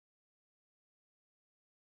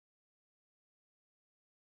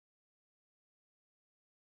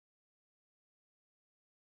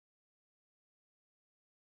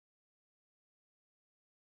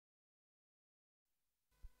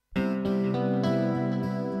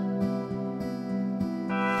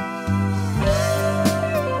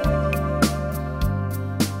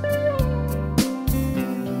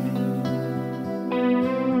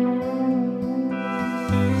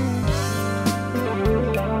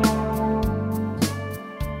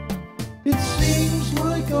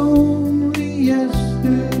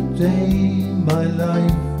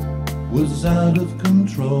goes out of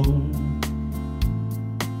control,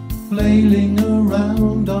 flailing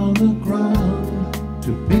around on the ground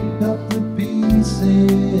to pick up the pieces.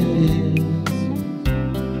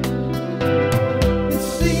 It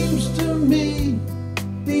seems to me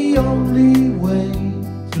the only way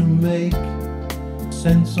to make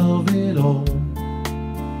sense of it all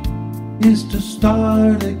is to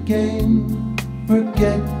start again,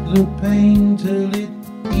 forget the pain till it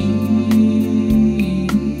eases.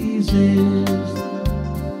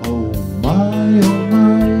 Oh my,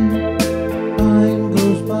 time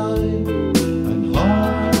goes by and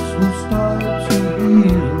hearts will start to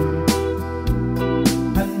heal.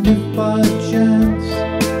 And if by chance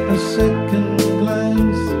a second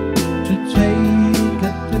glance to take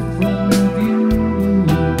a different view,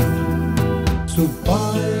 so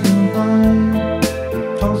by and by the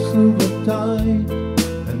toss of a die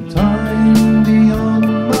and time beyond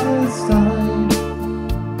my side.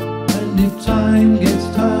 And if time gets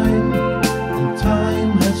time, and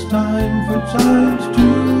time has time for times too.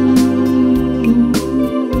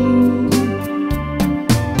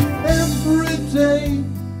 Every day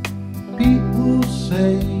people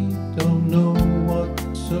say don't know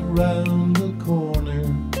what's around the corner,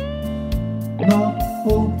 not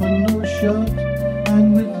open or shut, and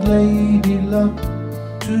with lady luck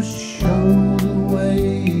to show the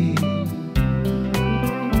way.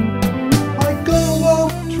 I go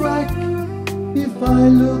off track if I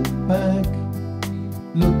look back,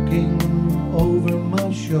 looking over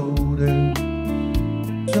my shoulder.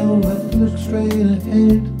 So I look straight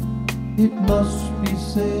ahead, it must be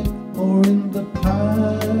said, or in the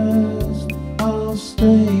past I'll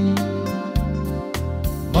stay.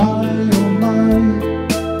 My oh my,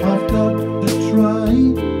 I've got to try,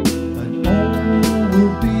 and all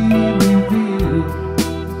will be revealed.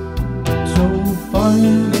 So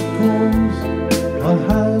find the cause, I'll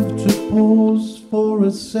have to pause for a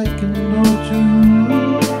second or two.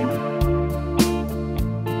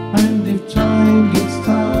 And if time gets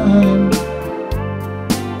time,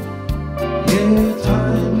 yeah,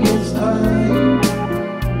 time gets time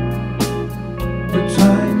for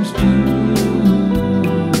times two.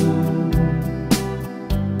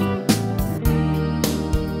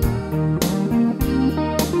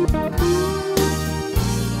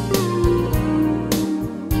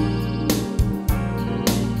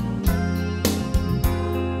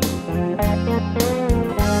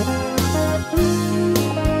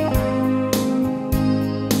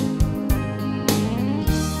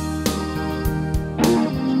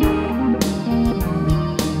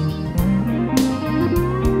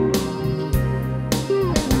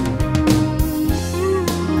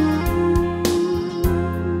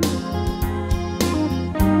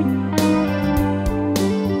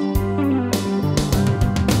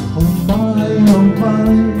 Oh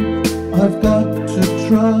my, I've got to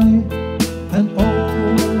try, and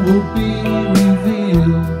all will be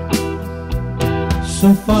revealed. So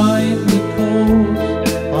find the cause,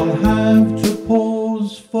 I'll have to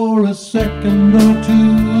pause for a second or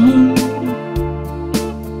two.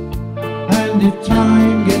 And if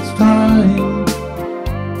time gets time,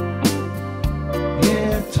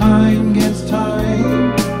 yeah, time gets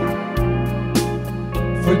time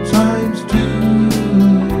for times two.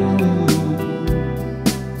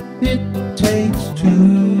 It takes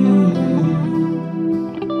two.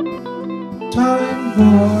 Time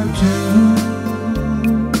for